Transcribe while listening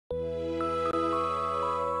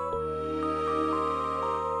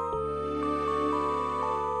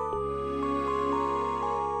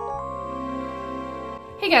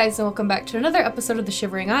Hey guys, and welcome back to another episode of the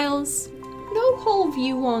Shivering Isles. No whole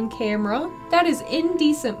view on camera. That is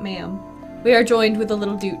indecent, ma'am. We are joined with a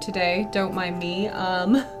little dude today, don't mind me.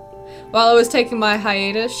 While I was taking my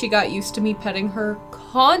hiatus, she got used to me petting her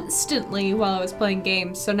constantly while I was playing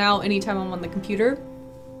games, so now anytime I'm on the computer,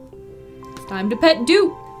 it's time to pet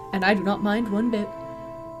Dude, and I do not mind one bit.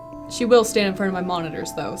 She will stand in front of my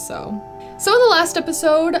monitors though, so. So in the last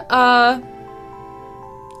episode,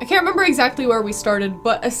 I can't remember exactly where we started,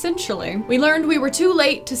 but essentially, we learned we were too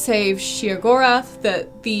late to save Sheogorath,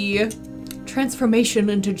 that the transformation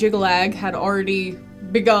into Jiggalag had already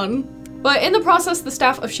begun. But in the process, the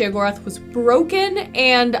staff of Sheogorath was broken,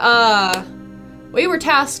 and we were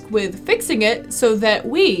tasked with fixing it so that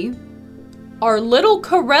we, our little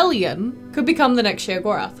Corellian, could become the next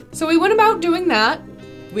Sheogorath. So we went about doing that.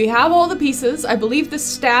 We have all the pieces. I believe the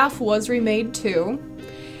staff was remade too.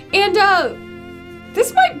 And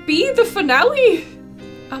this might be the finale.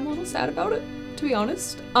 I'm a little sad about it, to be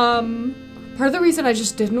honest. Part of the reason I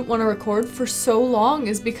just didn't want to record for so long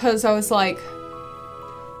is because I was like,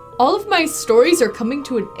 all of my stories are coming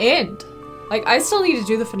to an end. Like, I still need to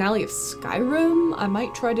do the finale of Skyrim. I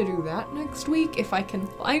might try to do that next week if I can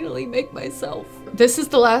finally make myself. This is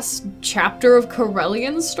the last chapter of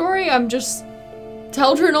Corellian's story.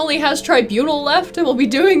 Teldrin only has Tribunal left and we'll be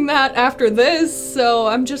doing that after this, so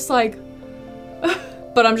I'm just like,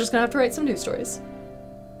 but I'm just gonna have to write some new stories.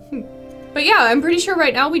 But yeah, I'm pretty sure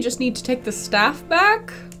right now we just need to take the staff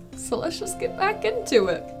back. So let's just get back into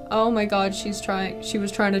it. Oh my god, she was trying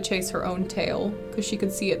to chase her own tail because she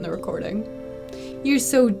could see it in the recording. You're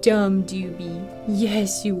so dumb, Doobie.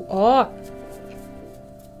 Yes, you are.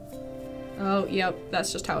 Oh, yep,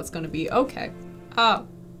 that's just how it's gonna be. Okay. Oh,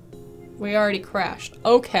 we already crashed.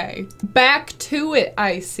 Okay, back to it,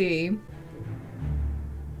 I see.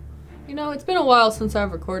 You know, it's been a while since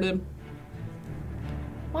I've recorded.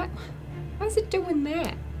 What? Why is it doing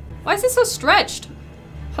that? Why is it so stretched?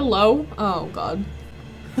 Hello? Oh, God.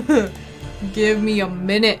 Give me a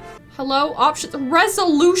minute. Hello? Options.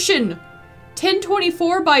 Resolution!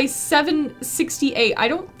 1024 by 768. I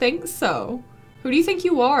don't think so. Who do you think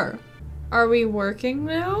you are? Are we working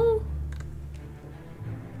now?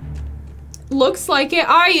 Looks like it.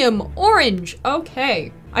 I am orange.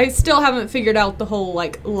 Okay. I still haven't figured out the whole,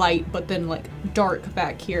 like, light, but then, like, dark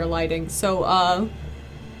back here lighting. So,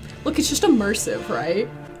 look, it's just immersive, right?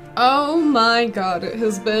 Oh my god, it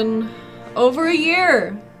has been over a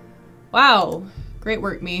year. Wow. Great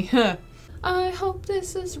work, me. I hope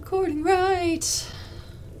this is recording right.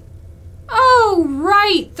 Oh,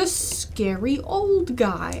 right! The scary old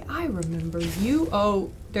guy. I remember you.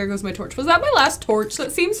 Oh, there goes my torch. Was that my last torch?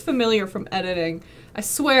 That seems familiar from editing. I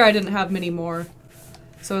swear I didn't have many more.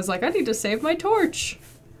 So I was like, I need to save my torch.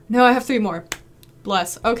 No, I have 3 more.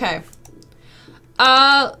 Bless. Okay.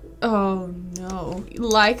 Oh no.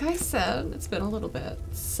 Like I said, it's been a little bit.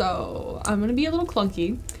 So I'm gonna be a little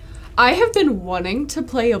clunky. I have been wanting to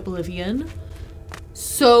play Oblivion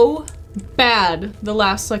so bad the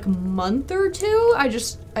last like month or two. I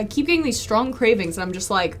keep getting these strong cravings and I'm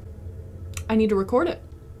just like, I need to record it.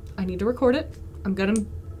 I need to record it. I'm gonna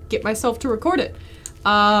get myself to record it.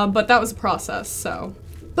 But that was a process, so.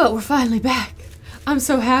 But we're finally back. I'm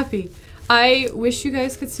so happy. I wish you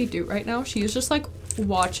guys could see Doot right now. She is just like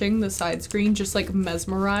watching the side screen, just like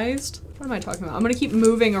mesmerized. What am I talking about? I'm gonna keep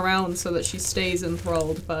moving around so that she stays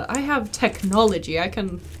enthralled, but I have technology. I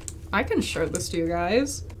can show this to you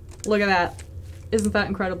guys. Look at that. Isn't that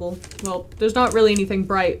incredible? Well, there's not really anything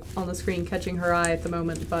bright on the screen catching her eye at the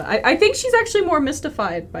moment, but I think she's actually more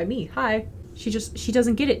mystified by me. Hi. She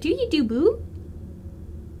doesn't get it. Do you, Doo-boo?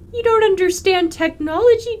 You don't understand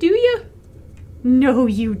technology, do you? No,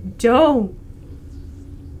 you don't.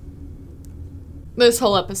 This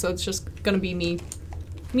whole episode's just gonna be me.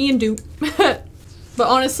 Me and Doot. But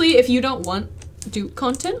honestly, if you don't want Doot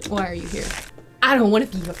content, why are you here? I don't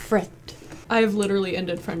want to be your friend. I have literally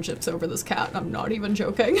ended friendships over this cat. I'm not even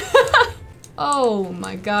joking. Oh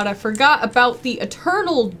my god, I forgot about the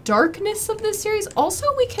eternal darkness of this series.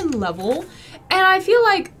 Also, we can level, and I feel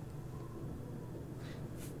like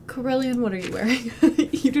Corellian, what are you wearing?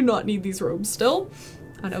 You do not need these robes still.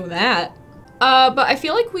 I know that. But I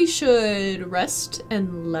feel like we should rest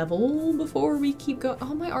and level before we keep going.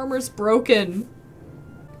 Oh, my armor's broken.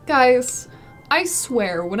 Guys, I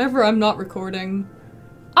swear, whenever I'm not recording,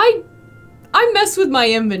 I mess with my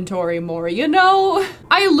inventory more, you know?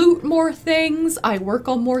 I loot more things, I work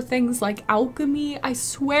on more things like alchemy, I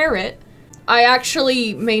swear it. I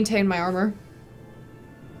actually maintain my armor.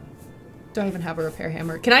 Do I even have a repair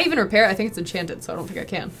hammer? Can I even repair it? I think it's enchanted, so I don't think I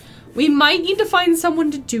can. We might need to find someone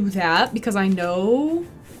to do that because I know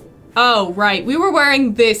Oh, right. We were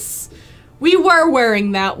wearing this. We were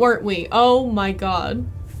wearing that, weren't we? Oh my god.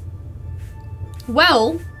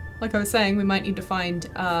 Well, like I was saying, we might need to find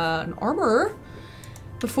an armorer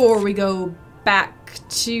before we go back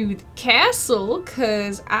to the castle,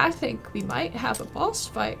 because I think we might have a boss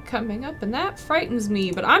fight coming up, and that frightens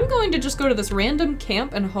me. But I'm going to just go to this random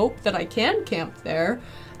camp and hope that I can camp there.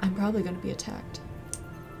 I'm probably going to be attacked.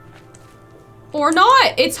 Or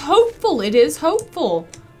not! It's hopeful! It is hopeful!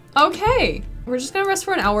 Okay. We're just gonna rest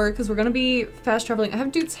for an hour, because we're gonna be fast traveling. I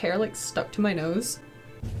have dude's hair, like, stuck to my nose.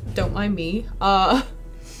 Don't mind me. We're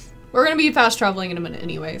gonna be fast traveling in a minute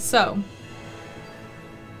anyway, so.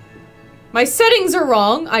 My settings are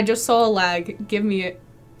wrong. I just saw a lag. Give me it.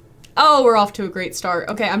 Oh, we're off to a great start.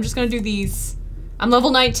 Okay, I'm just gonna do these. I'm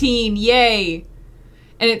level 19, yay!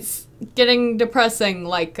 And it's getting depressing,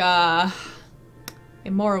 like, in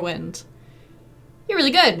Morrowind. You're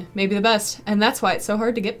really good, maybe the best, and that's why it's so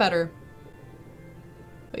hard to get better.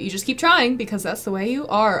 But you just keep trying, because that's the way you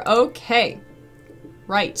are. Okay.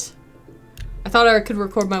 Right. I thought I could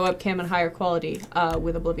record my webcam in higher quality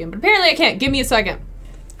with Oblivion, but apparently I can't. Give me a second.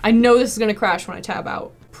 I know this is gonna crash when I tab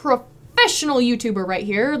out. Professional YouTuber right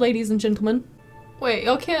here, ladies and gentlemen. Wait,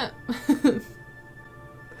 y'all can't.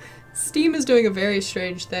 Steam is doing a very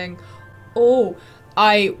strange thing. Oh,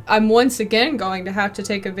 I'm once again going to have to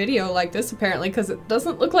take a video like this apparently, because it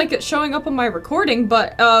doesn't look like it's showing up on my recording,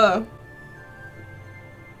 but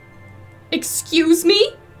excuse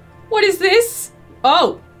me? What is this?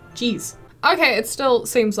 Oh, jeez. Okay, it still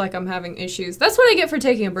seems like I'm having issues. That's what I get for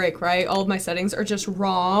taking a break, right? All of my settings are just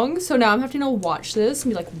wrong. So now I'm having to watch this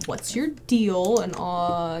and be like, what's your deal? And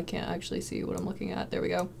I can't actually see what I'm looking at. There we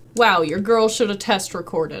go. Wow, your girl should have test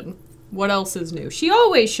recorded. What else is new? She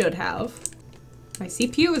always should have. My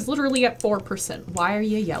CPU is literally at 4%. Why are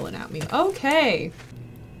you yelling at me? Okay.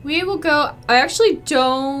 We will go. I actually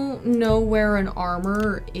don't know where an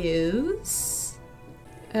armor is.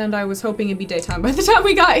 And I was hoping it'd be daytime by the time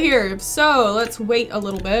we got here. So let's wait a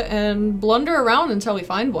little bit and blunder around until we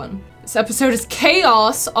find one. This episode is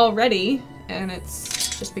chaos already, and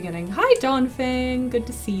it's just beginning. Hi, Dawnfang. Good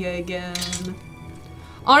to see you again.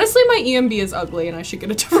 Honestly, my EMB is ugly and I should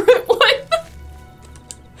get a different one.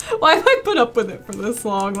 Why have I put up with it for this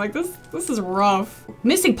long? Like, this is rough.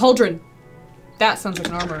 Missing pauldron. That sounds like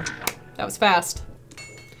an armor. That was fast.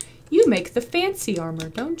 You make the fancy armor,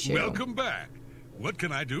 don't you? Welcome back. What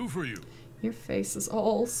can I do for you? Your face is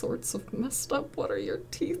all sorts of messed up. What are your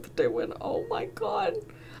teeth doing? Oh my god.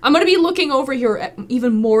 I'm gonna be looking over here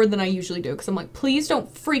even more than I usually do, because I'm like, please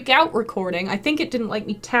don't freak out recording. I think it didn't like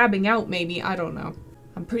me tabbing out, maybe. I don't know.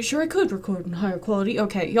 I'm pretty sure I could record in higher quality.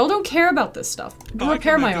 Okay, y'all don't care about this stuff.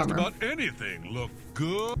 Repair my armor. About anything look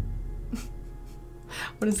good.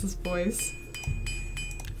 What is this voice?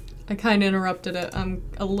 I kind of interrupted it. I'm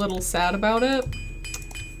a little sad about it.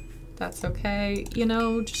 That's okay. You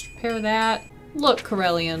know, just repair that. Look,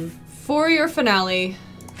 Corellian, for your finale,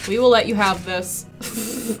 we will let you have this.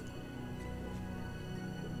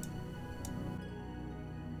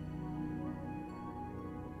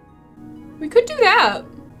 We could do that.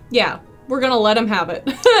 Yeah, we're gonna let him have it.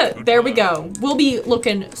 There we go. We'll be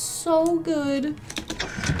looking so good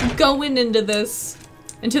going into this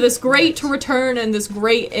great return and this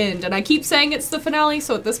great end. And I keep saying it's the finale,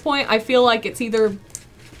 so at this point I feel like it's either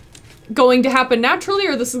going to happen naturally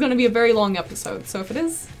or this is gonna be a very long episode. So if it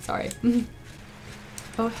is, sorry.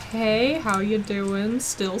 Oh hey, how you doing?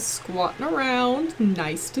 Still squatting around.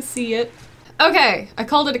 Nice to see it. Okay, I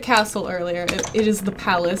called it a castle earlier. It is the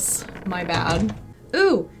palace. My bad.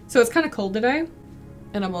 Ooh, so it's kind of cold today,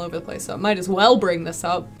 and I'm all over the place, so I might as well bring this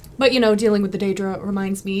up. But you know, dealing with the Daedra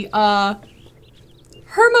reminds me, her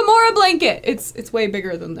Memora blanket! It's way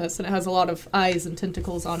bigger than this, and it has a lot of eyes and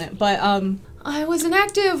tentacles on it, but I was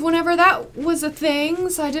inactive whenever that was a thing,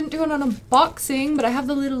 so I didn't do an unboxing, but I have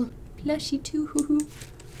the little plushie too, hoo-hoo.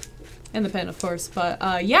 And the pen, of course,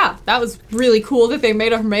 but yeah, that was really cool that they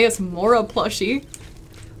made a Hermaeus Mora plushie.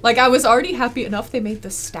 Like, I was already happy enough they made the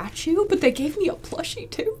statue, but they gave me a plushie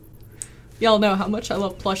too. Y'all know how much I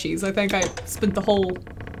love plushies. I think I spent the whole,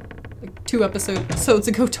 like, 2 episodes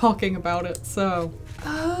ago talking about it, so.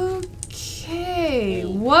 Okay,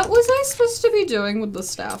 what was I supposed to be doing with the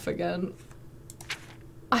staff again?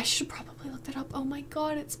 I should probably look that up. Oh my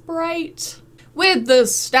god, it's bright. With the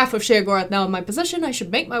Staff of Sheogorath now in my possession, I should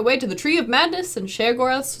make my way to the Tree of Madness in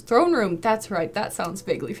Sheogorath's throne room. That's right, that sounds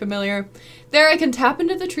vaguely familiar. There I can tap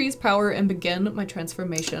into the tree's power and begin my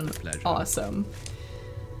transformation. Awesome.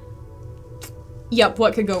 Yep,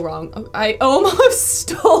 what could go wrong? I almost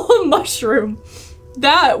stole a mushroom.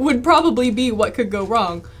 That would probably be what could go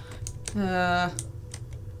wrong. Okay,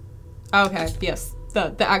 yes.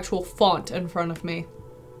 the actual font in front of me.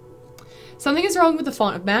 Something is wrong with the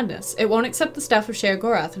Font of Madness. It won't accept the Staff of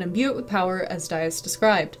Sheogorath and imbue it with power as Dias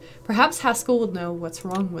described. Perhaps Haskell will know what's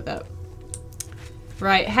wrong with it.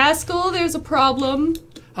 Right, Haskell, there's a problem.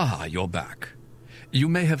 Ah, you're back. You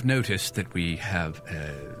may have noticed that we have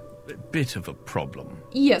a bit of a problem.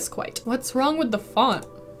 Yes, quite. What's wrong with the font?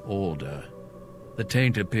 Order. The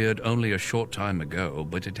taint appeared only a short time ago,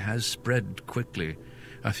 but it has spread quickly.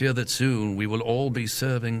 I fear that soon we will all be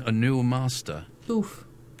serving a new master. Oof.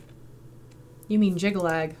 You mean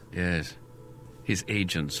Jiggalag? Yes. His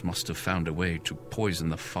agents must have found a way to poison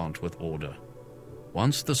the font with order.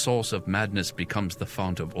 Once the source of madness becomes the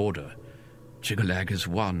font of order, Jiggalag has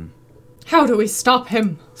won. How do we stop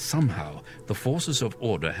him? Somehow, the forces of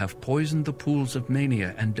order have poisoned the pools of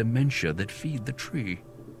mania and dementia that feed the tree.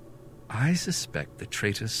 I suspect the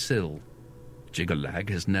traitor Syl. Jiggalag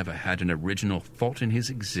has never had an original thought in his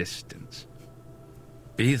existence.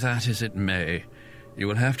 Be that as it may, you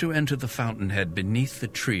will have to enter the fountainhead beneath the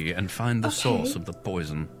tree and find the source of the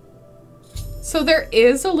poison. So there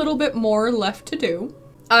is a little bit more left to do.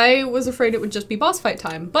 I was afraid it would just be boss fight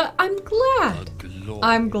time, but I'm glad.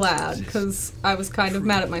 I'm glad, because I was kind of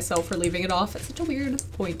mad at myself for leaving it off at such a weird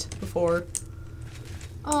point before.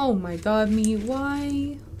 Oh my god, me,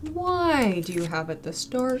 why? Why do you have it this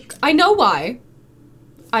dark? I know why.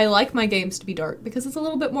 I like my games to be dark, because it's a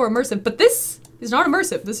little bit more immersive, but this is not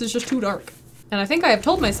immersive, this is just too dark. And I think I have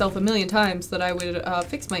told myself a million times that I would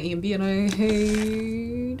fix my EMB,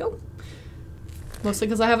 and I don't. Mostly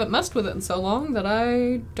because I haven't messed with it in so long that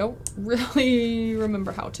I don't really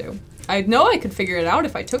remember how to. I know I could figure it out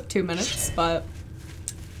if I took 2 minutes, but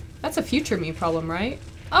that's a future me problem, right?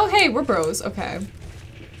 Oh, hey, we're bros. Okay.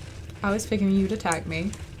 I was figuring you'd attack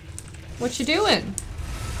me. What you doing?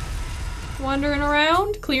 Wandering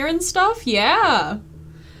around? Clearing stuff? Yeah.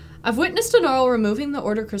 I've witnessed a Gnarl removing the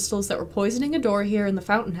Order crystals that were poisoning a door here in the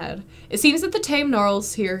Fountainhead. It seems that the tame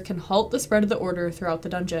Gnarls here can halt the spread of the Order throughout the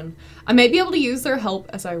dungeon. I may be able to use their help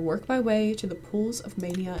as I work my way to the pools of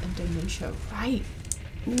mania and dementia. Right.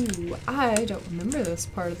 Ooh, I don't remember this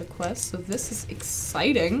part of the quest, so this is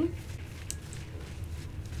exciting.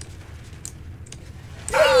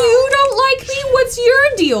 You don't like me? What's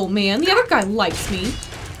your deal, man? The other guy likes me.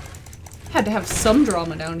 Had to have some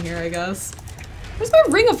drama down here, I guess. Where's my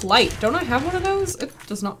ring of light? Don't I have one of those? It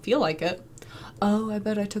does not feel like it. Oh, I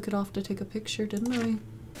bet I took it off to take a picture, didn't I?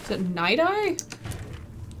 Is it Night Eye?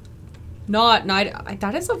 Not Night Eye.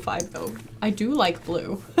 That is a vibe, though. I do like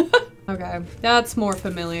blue. Okay, that's more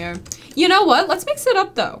familiar. You know what? Let's mix it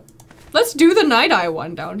up, though. Let's do the Night Eye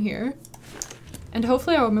one down here. And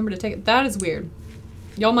hopefully I'll remember to take it. That is weird.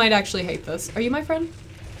 Y'all might actually hate this. Are you my friend?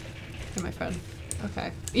 You're my friend.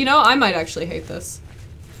 Okay. You know, I might actually hate this.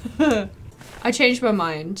 I changed my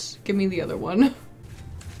mind. Give me the other one.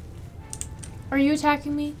 Are you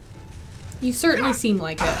attacking me? You certainly seem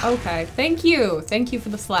like it. Okay. Thank you. Thank you for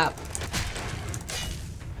the slap.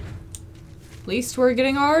 At least we're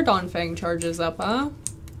getting our Dawnfang charges up, huh?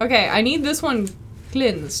 Okay, I need this one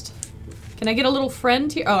cleansed. Can I get a little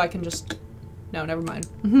friend here? Oh, I can just... No, never mind.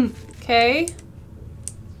 Okay.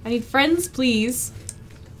 I need friends, please.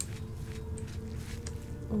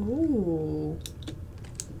 Ooh.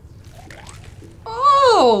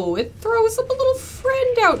 Oh, it throws up a little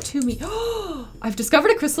friend out to me. I've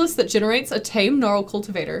discovered a chrysalis that generates a tame Gnarl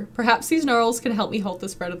cultivator. Perhaps these Gnarls can help me halt the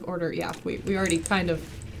spread of order. Yeah, we already kind of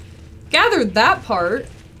gathered that part.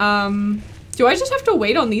 Do I just have to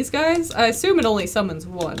wait on these guys? I assume it only summons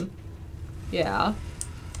one. Yeah.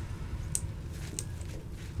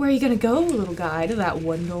 Where are you gonna go, little guy? To that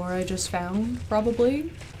one door I just found,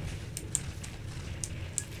 probably.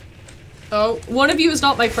 Oh, one of you is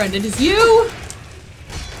not my friend. It is you!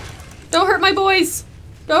 Don't hurt my boys!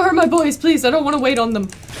 Don't hurt my boys, please. I don't want to wait on them.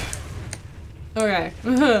 Okay.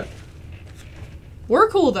 We're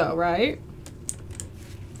cool though, right?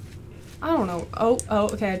 I don't know. Oh,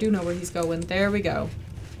 okay. I do know where he's going. There we go.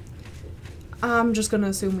 I'm just gonna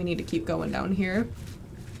assume we need to keep going down here.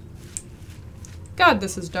 God,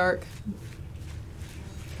 this is dark.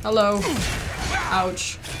 Hello.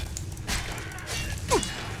 Ouch.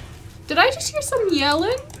 Did I just hear some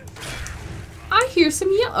yelling? I hear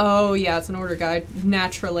some Oh, yeah, it's an order guide.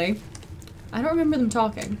 Naturally. I don't remember them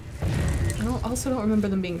talking. I also don't remember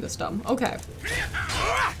them being this dumb. Okay.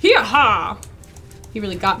 Hee-ha! He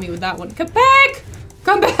really got me with that one. Come back!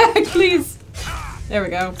 Come back, please! There we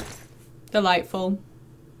go. Delightful.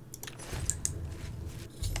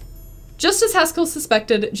 Just as Haskell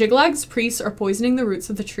suspected, Jiglag's priests are poisoning the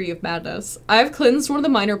roots of the Tree of Madness. I have cleansed one of the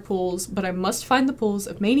minor pools, but I must find the pools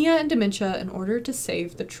of mania and dementia in order to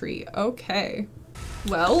save the tree. Okay.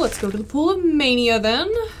 Well, let's go to the Pool of Mania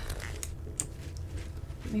then.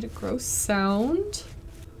 Made a gross sound.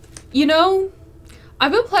 You know,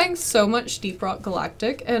 I've been playing so much Deep Rock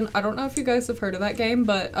Galactic, and I don't know if you guys have heard of that game,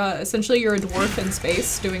 but essentially you're a dwarf in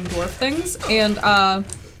space doing dwarf things, and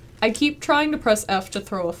I keep trying to press F to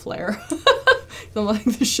throw a flare. I'm like,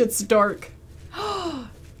 this shit's dark.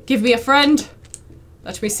 Give me a friend.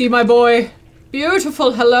 Let me see my boy.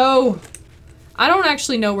 Beautiful, hello. I don't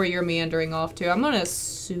actually know where you're meandering off to. I'm gonna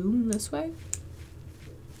assume this way.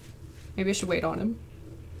 Maybe I should wait on him.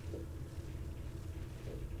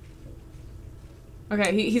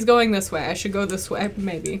 Okay, he's going this way. I should go this way,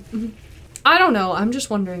 maybe. I don't know, I'm just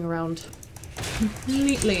wandering around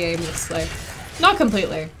completely aimlessly. Not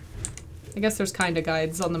completely. I guess there's kind of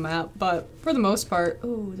guides on the map, but for the most part,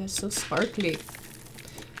 oh, that's so sparkly.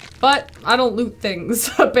 But I don't loot things,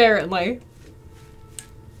 apparently.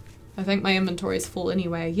 I think my inventory is full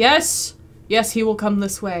anyway. Yes! Yes, he will come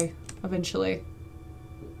this way, eventually.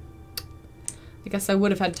 I guess I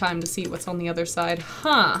would have had time to see what's on the other side.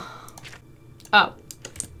 Huh. Oh.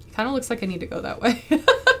 Kind of looks like I need to go that way.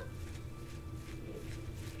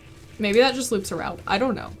 Maybe that just loops around. I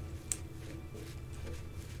don't know.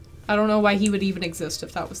 I don't know why he would even exist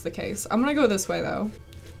if that was the case. I'm gonna go this way though.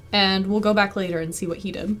 And we'll go back later and see what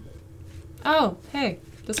he did. Oh, hey.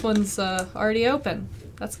 This one's already open.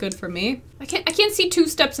 That's good for me. I can't see 2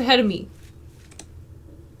 steps ahead of me.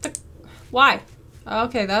 Why?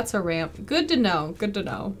 Okay, that's a ramp. Good to know. Good to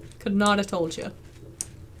know. Could not have told you.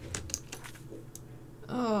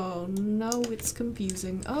 Oh no, it's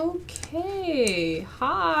confusing. Okay.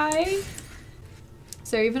 Hi.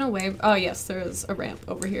 Is there even a way? Oh yes, there is a ramp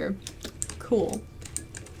over here. Cool.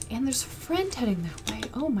 And there's a friend heading that way.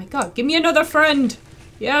 Oh my god, give me another friend!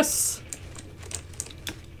 Yes!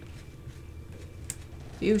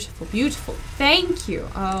 Beautiful, beautiful. Thank you.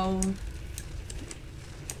 Oh.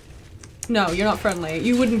 No, you're not friendly.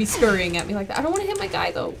 You wouldn't be scurrying at me like that. I don't want to hit my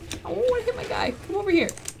guy though. I don't want to hit my guy. Come over here.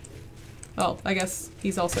 Oh, I guess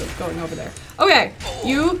he's also going over there. Okay,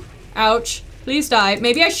 you, ouch, please die.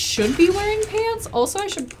 Maybe I should be wearing pants. Also, I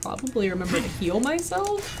should probably remember to heal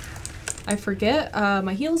myself. I forget,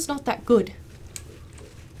 my heal's not that good.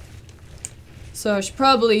 So I should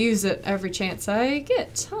probably use it every chance I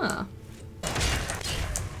get, huh?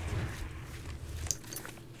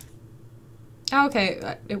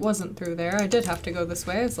 Okay, it wasn't through there. I did have to go this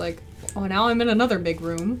way. It's like, oh, now I'm in another big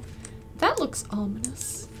room. That looks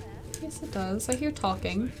ominous. Yes, it does. I hear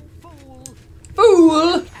talking.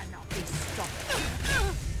 Fool!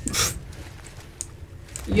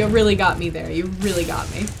 You really got me there. You really got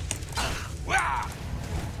me.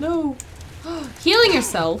 No. Healing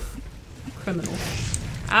yourself. Criminal.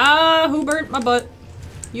 Ah, who burnt my butt?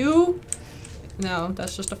 You? No,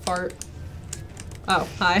 that's just a fart. Oh,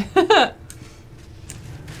 hi.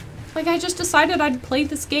 Like, I just decided I'd play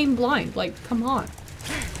this game blind. Like, come on.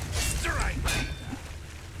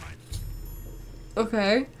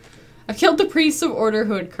 Okay. I've killed the priest of order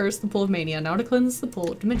who had cursed the Pool of Mania. Now to cleanse the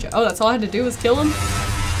Pool of Dementia. Oh, that's all I had to do was kill him?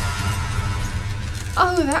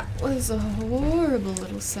 Oh, that was a horrible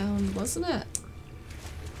little sound, wasn't it?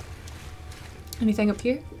 Anything up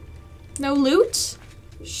here? No loot?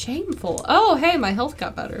 Shameful. Oh, hey, my health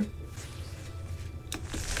got better.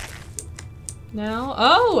 Now,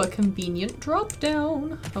 oh, a convenient drop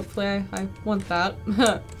down. Hopefully I want that.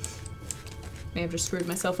 May have just screwed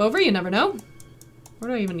myself over, you never know. Where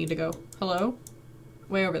do I even need to go? Hello?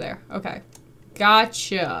 Way over there. Okay.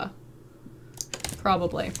 Gotcha.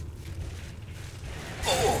 Probably.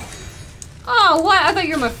 Oh, what? I thought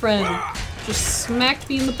you were my friend. Just smacked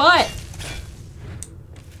me in the butt.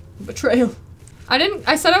 Betrayal.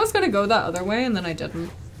 I said I was gonna go that other way and then I didn't.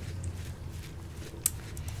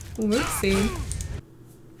 Whoopsie.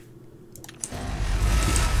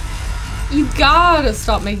 You gotta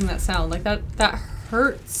stop making that sound. Like that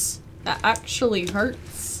hurts. That actually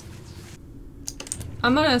hurts.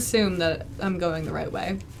 I'm gonna assume that I'm going the right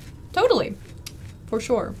way. Totally. For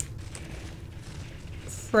sure.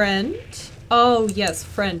 Friend? Oh yes,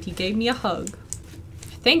 friend. He gave me a hug.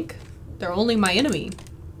 I think they're only my enemy.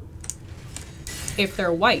 If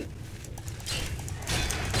they're white.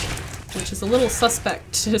 Which is a little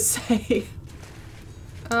suspect to say.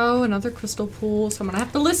 Oh, another crystal pool. So I'm gonna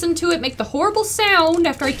have to listen to it make the horrible sound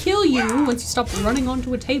after I kill you once you stop running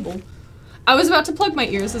onto a table. I was about to plug my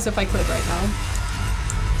ears as if I could right now.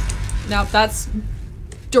 Now that's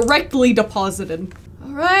directly deposited. All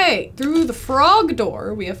right, through the frog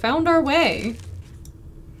door, we have found our way.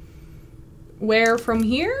 Where from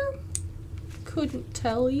here? Couldn't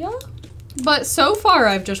tell ya. But so far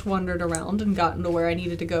I've just wandered around and gotten to where I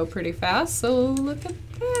needed to go pretty fast, so look at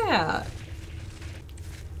that.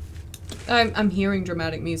 I'm hearing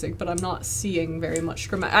dramatic music, but I'm not seeing very much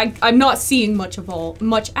I'm not seeing much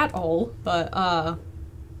at all, but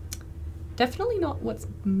definitely not what's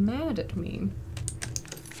mad at me.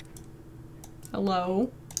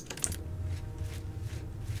 Hello?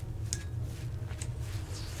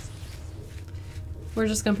 We're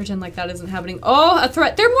just gonna pretend like that isn't happening. Oh, a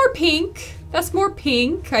threat. They're more pink. That's more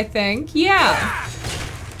pink, I think. Yeah.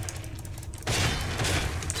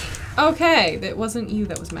 Okay, that wasn't you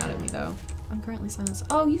that was mad at me, though. I'm currently silenced.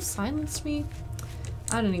 Oh, you silenced me?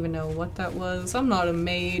 I didn't even know what that was. I'm not a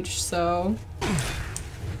mage, so...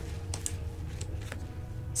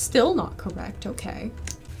 Still not correct. Okay.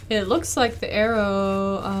 It looks like the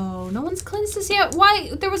arrow... Oh, no one's cleansed this yet.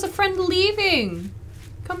 Why? There was a friend leaving.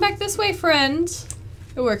 Come back this way, friend.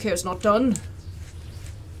 Your work here is not done.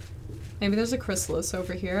 Maybe there's a chrysalis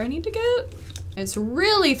over here I need to get. It's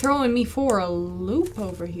really throwing me for a loop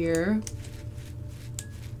over here.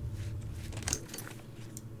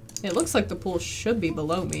 It looks like the pool should be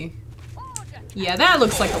below me. Yeah, that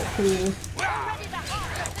looks like a pool.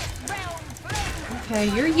 Okay,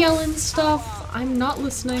 you're yelling stuff. I'm not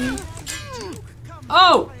listening.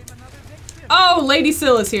 Oh! Oh, Lady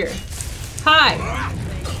Syl is here. Hi.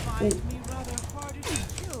 Ooh.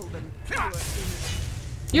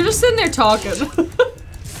 You're just sitting there talking.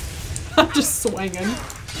 I'm just swinging.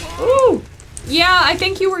 Ooh! Yeah, I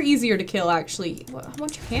think you were easier to kill, actually. I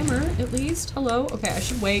want your hammer, at least. Hello? Okay, I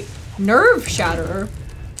should wait. Nerve Shatterer.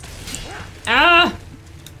 Ah!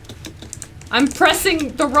 I'm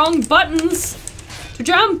pressing the wrong buttons to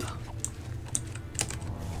jump.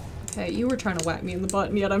 Okay, you were trying to whack me in the butt,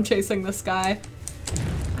 and yet I'm chasing this guy.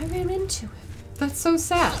 I ran into it. That's so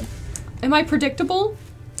sad. Am I predictable?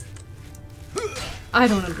 I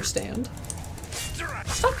don't understand.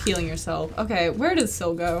 Stop healing yourself. Okay, where does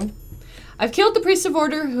Syl go? I've killed the priest of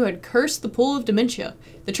order who had cursed the pool of dementia.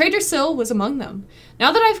 The traitor Syl was among them.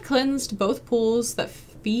 Now that I've cleansed both pools that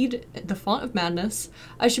feed the font of madness,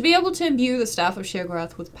 I should be able to imbue the staff of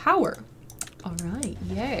Sheogorath with power. Alright,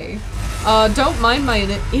 yay. Don't mind my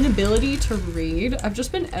inability to read. I've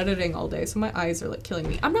just been editing all day, so my eyes are like killing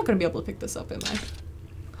me. I'm not gonna be able to pick this up, am I?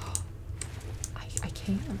 I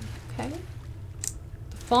can, okay.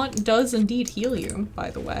 The font does indeed heal you, by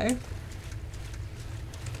the way.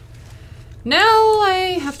 Now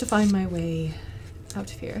I have to find my way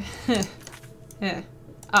out of here.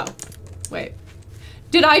 Oh, wait.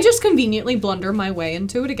 Did I just conveniently blunder my way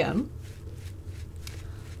into it again?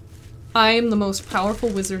 I am the most powerful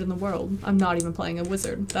wizard in the world. I'm not even playing a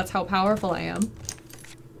wizard. That's how powerful I am.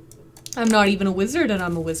 I'm not even a wizard and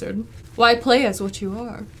I'm a wizard. Why play as what you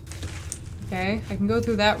are? Okay, I can go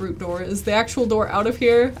through that root door. Is the actual door out of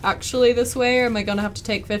here actually this way, or am I gonna have to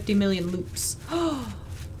take 50 million loops?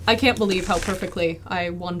 I can't believe how perfectly I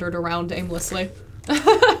wandered around aimlessly.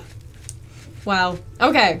 Wow.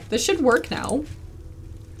 Okay, this should work now.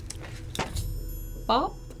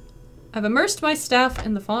 Bop. I've immersed my staff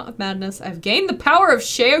in the font of madness. I've gained the power of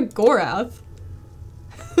Sheogorath.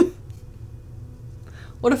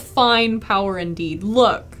 What a fine power indeed.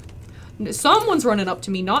 Look. Someone's running up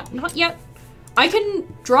to me. Not yet. I can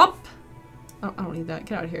drop... Oh, I don't need that.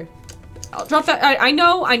 Get out of here. I'll drop that. I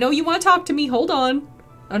know you want to talk to me. Hold on.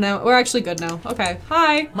 Oh no, we're actually good now. Okay,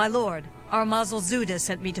 hi. My lord, our Mazel Zuda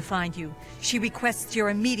sent me to find you. She requests your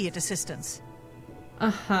immediate assistance.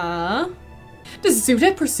 Uh-huh. Does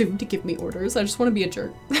Zuda presume to give me orders? I just want to be a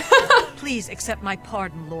jerk. Please accept my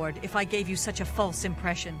pardon, Lord, if I gave you such a false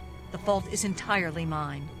impression. The fault is entirely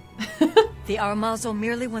mine. The Armazo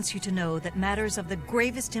merely wants you to know that matters of the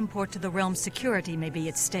gravest import to the realm's security may be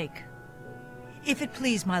at stake. If it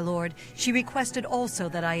please, my lord, she requested also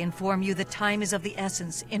that I inform you that time is of the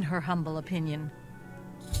essence, in her humble opinion.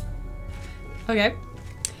 Okay.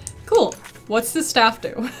 Cool. What's the staff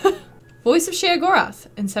do? Voice of Sheogorath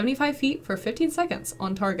in 75 feet for 15 seconds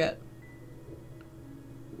on target.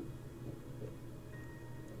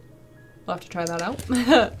 We'll have to try that out.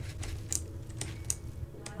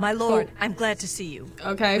 My lord, oh. I'm glad to see you.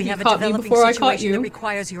 Okay, we you have a caught me developing before I situation caught you. that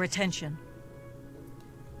requires your attention.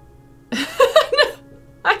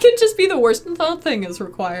 I could just be the worst thing is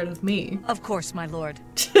required of me. Of course, my lord.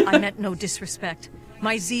 I meant no disrespect.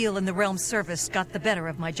 My zeal in the realm's service got the better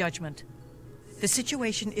of my judgment. The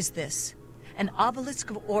situation is this. An obelisk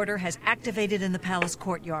of order has activated in the palace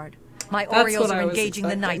courtyard. My Orioles are engaging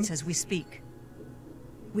the knights as we speak.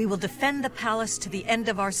 We will defend the palace to the end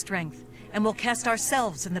of our strength, and will cast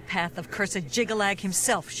ourselves in the path of cursed Jigalag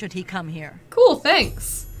himself should he come here. Cool,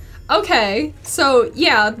 thanks. Okay, so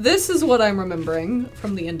yeah, this is what I'm remembering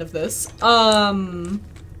from the end of this. I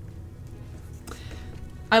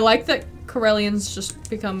like that Corellians just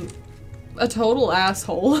become a total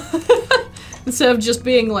asshole. Instead of just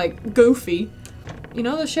being, like, goofy. You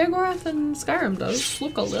know, the Sheogorath in Skyrim does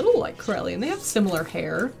look a little like Corellian. They have similar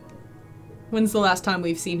hair. When's the last time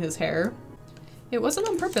we've seen his hair? It wasn't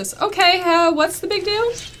on purpose. Okay, what's the big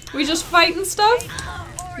deal? We just fighting stuff?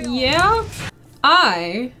 Yeah?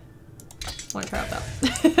 I want to try out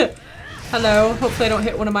that. Hello, hopefully I don't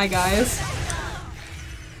hit one of my guys.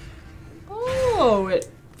 Oh, it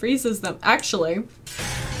freezes them. Actually,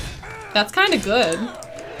 that's kind of good.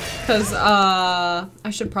 Because, I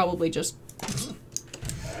should probably just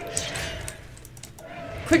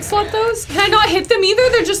quick slot those? Can I not hit them either?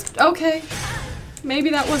 They're just, okay.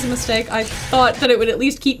 Maybe that was a mistake. I thought that it would at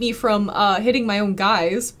least keep me from hitting my own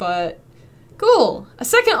guys, but cool. A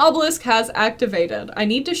second obelisk has activated. I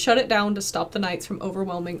need to shut it down to stop the knights from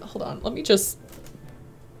overwhelming. Hold on, let me just.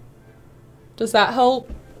 Does that help?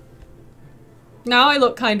 Now I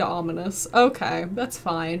look kind of ominous. Okay, that's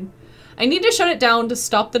fine. I need to shut it down to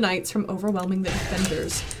stop the knights from overwhelming the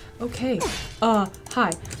defenders. Okay,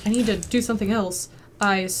 hi. I need to do something else.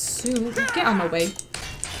 I assume. Get out of my way.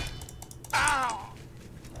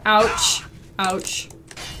 Ouch. Ouch.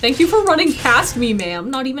 Thank you for running past me, ma'am.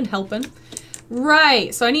 Not even helping.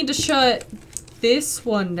 Right, so I need to shut this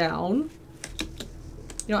one down.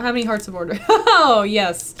 You don't have any hearts of order. Oh,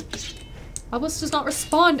 yes. Obelisk does not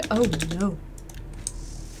respond. Oh, no.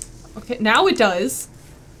 Okay, now it does.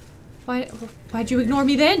 Why'd you ignore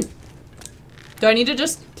me then? Do I need to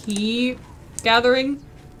just keep gathering?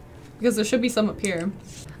 Because there should be some up here.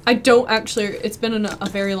 I don't actually, it's been a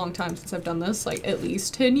very long time since I've done this, like at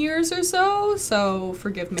least 10 years or so, so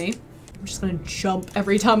forgive me. I'm just gonna jump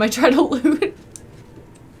every time I try to loot.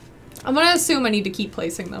 I'm gonna assume I need to keep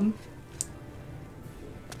placing them.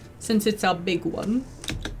 Since it's a big one.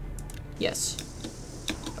 Yes.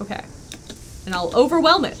 Okay. And I'll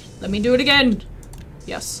overwhelm it. Let me do it again.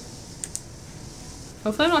 Yes.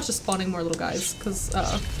 Hopefully I'm not just spawning more little guys, because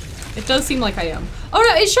it does seem like I am. Oh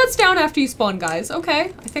no, it shuts down after you spawn guys. Okay,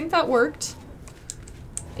 I think that worked.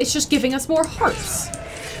 It's just giving us more hearts.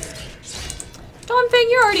 Dawnfang,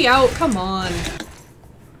 you're already out. Come on.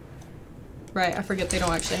 Right, I forget they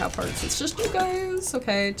don't actually have hearts. It's just you guys.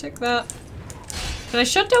 Okay, take that. Can I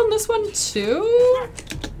shut down this one too?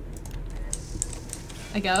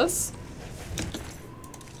 I guess.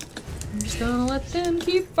 I'm just gonna let them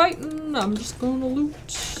keep fighting. I'm just gonna loot.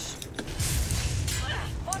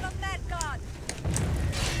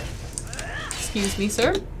 Excuse me,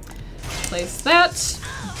 sir. Place that.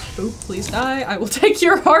 Oop, please die. I will take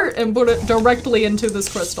your heart and put it directly into this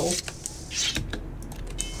crystal.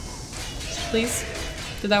 Please.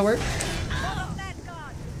 Did that work?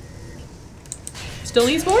 Still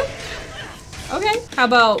needs more? Okay, how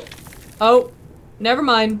about... Oh, never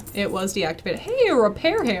mind. It was deactivated. Hey, a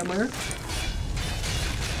repair hammer.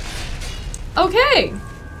 Okay.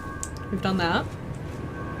 We've done that.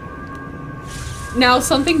 Now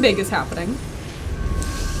something big is happening.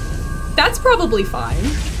 That's probably fine.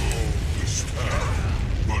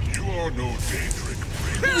 But you are no Daedric.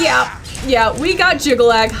 Yeah, we got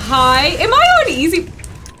Jiggleag. Hi. Am I on easy?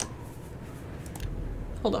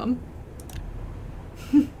 Hold on.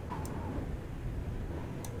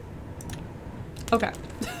 Okay.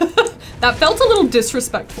 That felt a little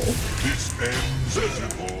disrespectful.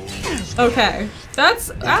 Okay.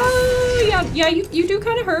 That's, yeah, you do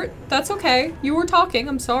kind of hurt. That's okay. You were talking,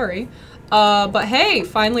 I'm sorry. But hey,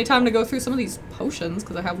 finally time to go through some of these potions,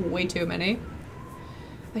 because I have way too many.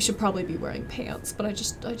 I should probably be wearing pants, but I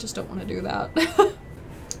just don't want to do that.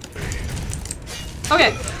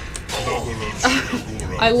 Okay.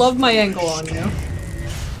 I love my angle on you.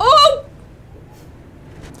 Oh!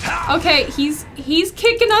 Okay, he's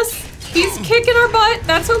kicking us. He's kicking our butt.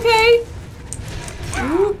 That's okay.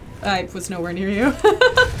 Ooh, I was nowhere near you.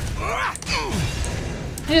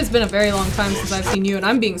 It has been a very long time since I've seen you, and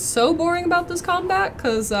I'm being so boring about this combat,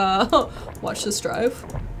 because, watch this drive.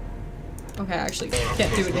 Okay, I actually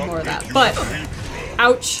can't do any more of that, but,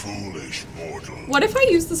 ouch. What if I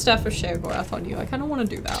use the Staff of Sheogorath on you? I kind of want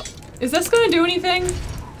to do that. Is this going to do anything?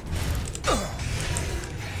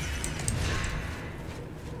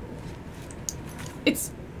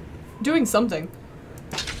 It's doing something.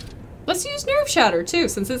 Let's use Nerve Shatter, too,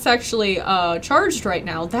 since it's actually, charged right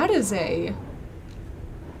now. That is a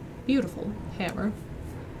beautiful hammer.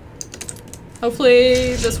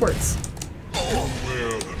 Hopefully this works.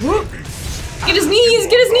 Whoop. Get his knees,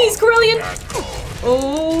 Corellian!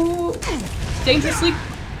 Oh, dangerously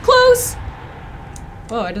close!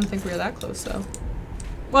 Oh, I didn't think we were that close, though.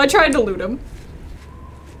 Well, I tried to loot him.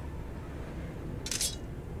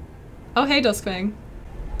 Oh, hey, Enough!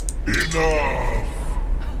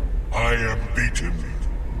 I am beaten.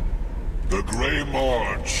 The Grey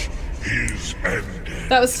March is ended.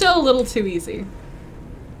 That was still a little too easy.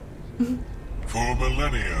 For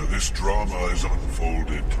millennia, this drama has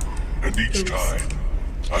unfolded, and each time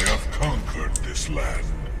I have conquered this land,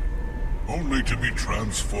 only to be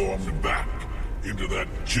transformed back into that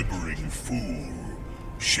gibbering fool,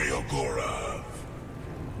 Sheogorath.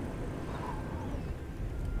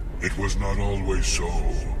 It was not always so.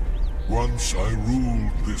 Once I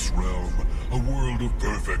ruled this realm, a world of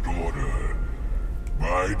perfect order.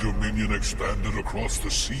 My dominion expanded across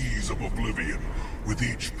the seas of Oblivion with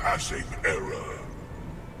each passing era.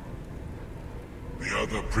 The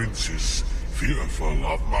other princes, fearful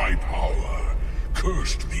of my power,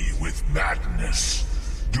 cursed me with madness,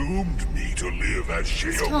 doomed me to live as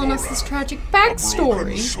Sheogorath, telling us this tragic a backstory.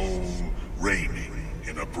 broken soul reigning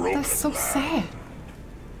in a broken That's so land. sad.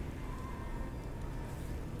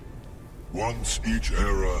 Once each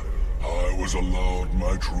era, I was allowed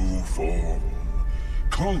my true form,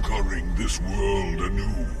 conquering this world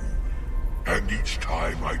anew. And each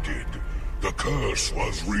time I did, the curse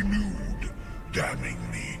was renewed, damning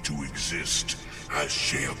me to exist as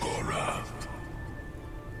Sheogorath.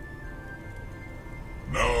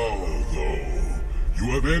 Now, though,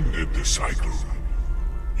 you have ended the cycle.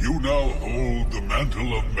 You now hold the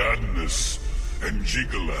mantle of madness, and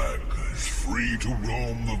Jigalag is free to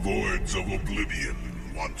roam the voids of Oblivion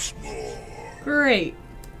once more. Great.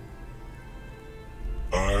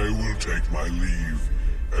 I will take my leave,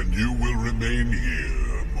 and you will remain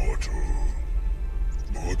here, mortal.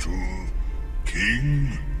 Mortal,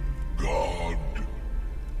 king, god,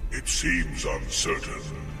 it seems uncertain.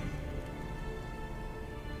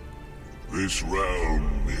 This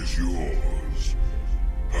realm is yours.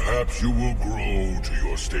 Perhaps you will grow to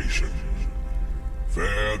your station.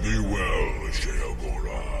 Fare thee well,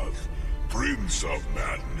 Sheogorath, Prince of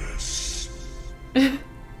Madness.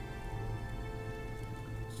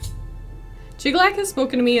 Jigalak has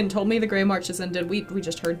spoken to me and told me the Grey March has ended. We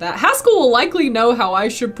just heard that. Haskell will likely know how I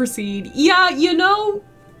should proceed. Yeah, you know,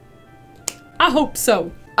 I hope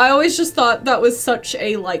so. I always just thought that was such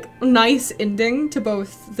a, like, nice ending to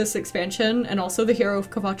both this expansion and also the Hero of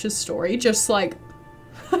Kavach's story. Just, like,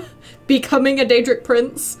 becoming a Daedric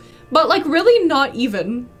Prince. But, like, really not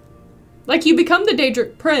even. Like, you become the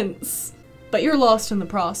Daedric Prince, but you're lost in the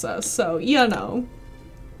process, so, you know.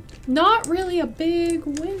 Not really a big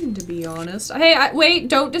win, to be honest. Hey, wait,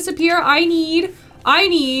 don't disappear. I need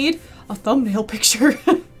a thumbnail picture.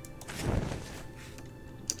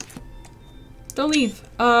 Don't leave.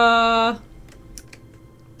 That's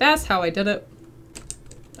how I did it.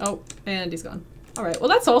 Oh, and he's gone. All right, well,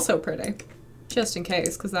 that's also pretty. Just in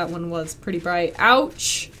case, because that one was pretty bright.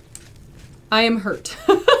 Ouch. I am hurt.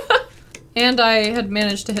 And I had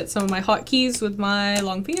managed to hit some of my hotkeys with my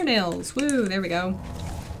long fingernails. Woo, there we go.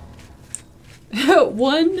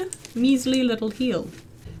 One measly little heal.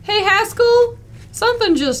 Hey, Haskell!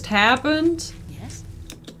 Something just happened. Yes?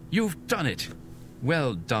 You've done it.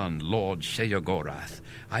 Well done, Lord Sheogorath.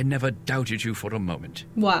 I never doubted you for a moment.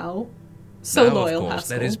 Wow. So now, loyal, of course,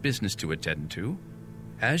 Haskell. there is business to attend to.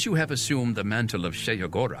 As you have assumed the mantle of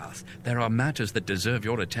Sheogorath, there are matters that deserve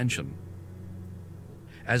your attention.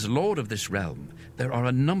 As Lord of this realm, there are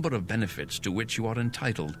a number of benefits to which you are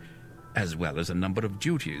entitled, as well as a number of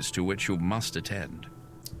duties to which you must attend.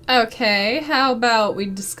 Okay, how about we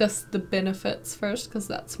discuss the benefits first, because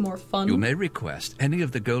that's more fun. You may request any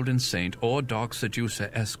of the Golden Saint or Dark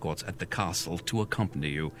Seducer escorts at the castle to accompany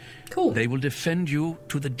you. Cool. They will defend you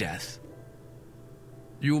to the death.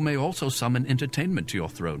 You may also summon entertainment to your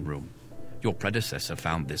throne room. Your predecessor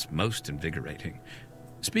found this most invigorating.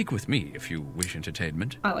 Speak with me if you wish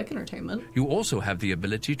entertainment. I like entertainment. You also have the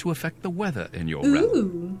ability to affect the weather in your realm.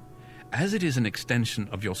 Ooh. As it is an extension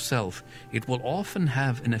of yourself, it will often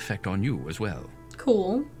have an effect on you as well.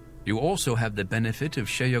 Cool. You also have the benefit of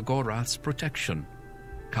Sheogorath's protection.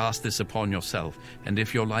 Cast this upon yourself, and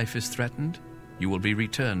if your life is threatened, you will be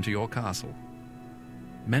returned to your castle.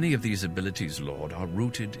 Many of these abilities, Lord, are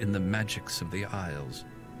rooted in the magics of the Isles.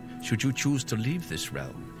 Should you choose to leave this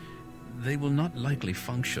realm, they will not likely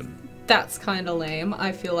function. That's kind of lame.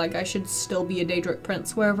 I feel like I should still be a Daedric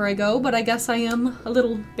Prince wherever I go, but I guess I am a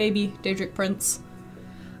little baby Daedric Prince.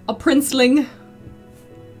 A princeling.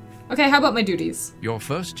 Okay, how about my duties? Your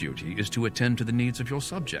first duty is to attend to the needs of your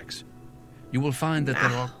subjects. You will find that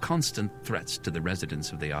there are constant threats to the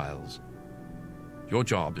residents of the Isles. Your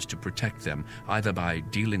job is to protect them, either by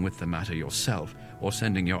dealing with the matter yourself or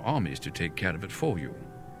sending your armies to take care of it for you.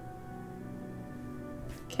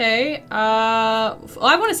 Okay, I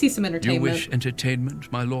want to see some You entertainment. wish entertainment,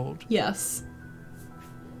 my lord? Yes.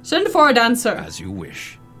 Send for a dancer. As you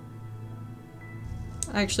wish.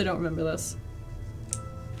 I actually don't remember this.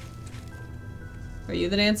 Are you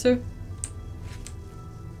the dancer?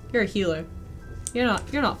 You're a healer. You're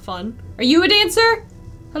not fun. Are you a dancer?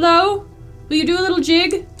 Hello? Will you do a little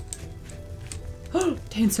jig? Oh,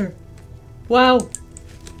 dancer. Wow.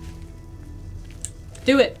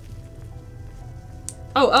 Do it.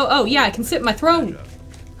 Oh, yeah, I can sit in my throne.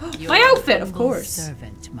 My outfit, of course.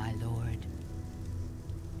 Servant, my lord.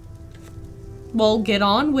 Well, get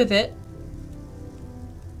on with it.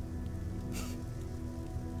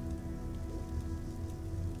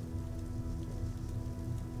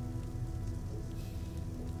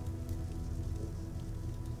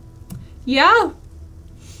 Yeah.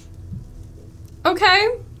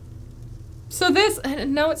 Okay. So this,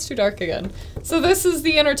 and now it's too dark again. So this is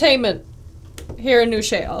the entertainment here in New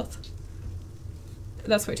Sheoth.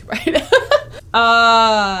 That's way too bright.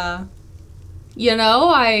 You know,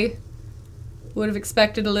 I would have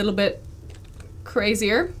expected a little bit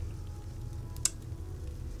crazier.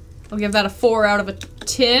 I'll give that a 4 out of a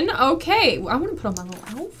 10. Okay, I want to put on my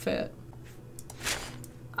little outfit.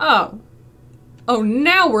 Oh,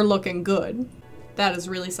 now we're looking good. That is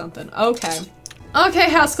really something. Okay. Okay,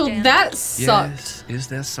 Haskell, that sucked. Yes, is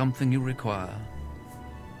there something you require?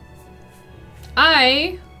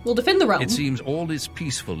 I will defend the realm. It seems all is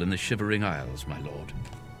peaceful in the Shivering Isles, my lord.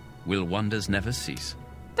 Will wonders never cease?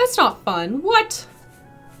 That's not fun. What?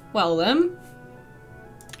 Well then.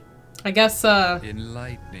 I guess,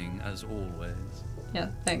 Enlightening as always. yeah,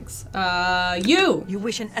 thanks. You! You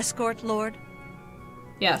wish an escort, Lord?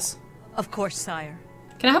 Yes. Of course, sire.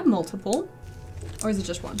 Can I have multiple? Or is it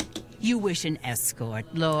just one? You wish an escort,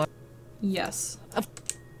 lord. Yes. I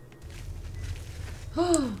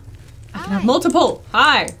can have multiple!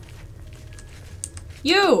 Hi!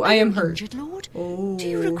 You! I am hurt. Injured, lord? Oh. Do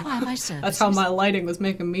you require my services? That's how my lighting was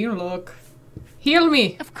making me look. Heal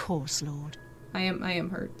me! Of course, lord. I am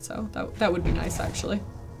hurt, so that would be nice, actually.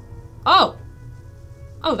 Oh!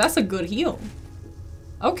 Oh, that's a good heal.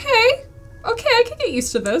 Okay. Okay, I can get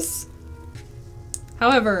used to this.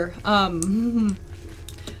 However,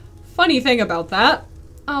 funny thing about that.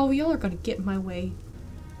 Oh, y'all are gonna get in my way.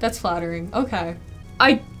 That's flattering. Okay.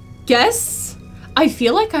 I guess I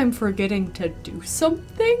feel like I'm forgetting to do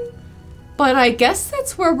something, but I guess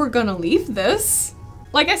that's where we're gonna leave this.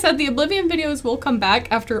 Like I said, the Oblivion videos will come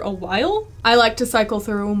back after a while. I like to cycle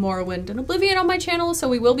through Morrowind and Oblivion on my channel, so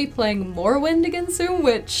we will be playing Morrowind again soon,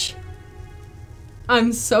 which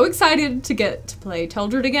I'm so excited to get to play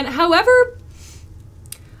Teldred again. However,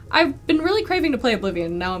 I've been really craving to play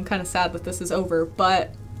Oblivion. Now I'm kind of sad that this is over,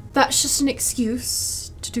 but that's just an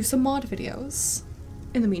excuse to do some mod videos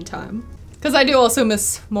in the meantime. Because I do also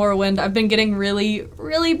miss Morrowind. I've been getting really,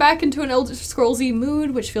 really back into an Elder Scrolls-y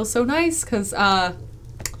mood, which feels so nice, because, I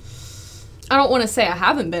don't want to say I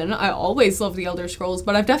haven't been. I always love the Elder Scrolls,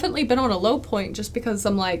 but I've definitely been on a low point just because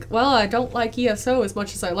I'm like, well, I don't like ESO as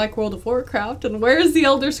much as I like World of Warcraft, and where's the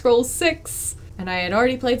Elder Scrolls 6? And I had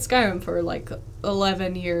already played Skyrim for like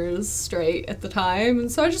 11 years straight at the time,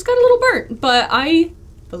 and so I just got a little burnt. But I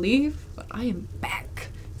believe that I am back.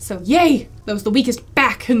 So yay! That was the weakest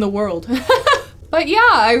back in the world. But yeah,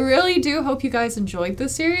 I really do hope you guys enjoyed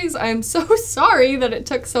this series. I'm so sorry that it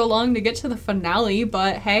took so long to get to the finale,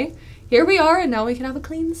 but hey, here we are, and now we can have a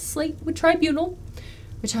clean slate with Tribunal,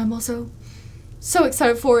 which I'm also so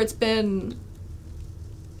excited for. It's been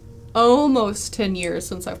almost 10 years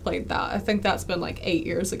since I've played that. I think that's been like 8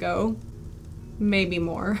 years ago, maybe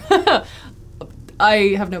more.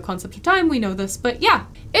 I have no concept of time, we know this, but yeah.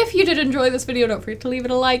 If you did enjoy this video, don't forget to leave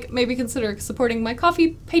it a like. Maybe consider supporting my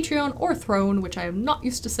Ko-fi, Patreon, or Throne, which I am not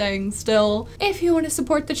used to saying still. If you want to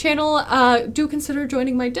support the channel, do consider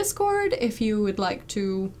joining my Discord if you would like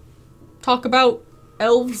to talk about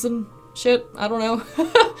elves and shit. I don't know.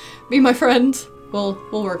 Be my friend. We'll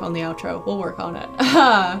work on the outro. We'll work on it.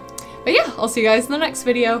 But yeah, I'll see you guys in the next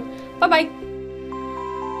video. Bye-bye.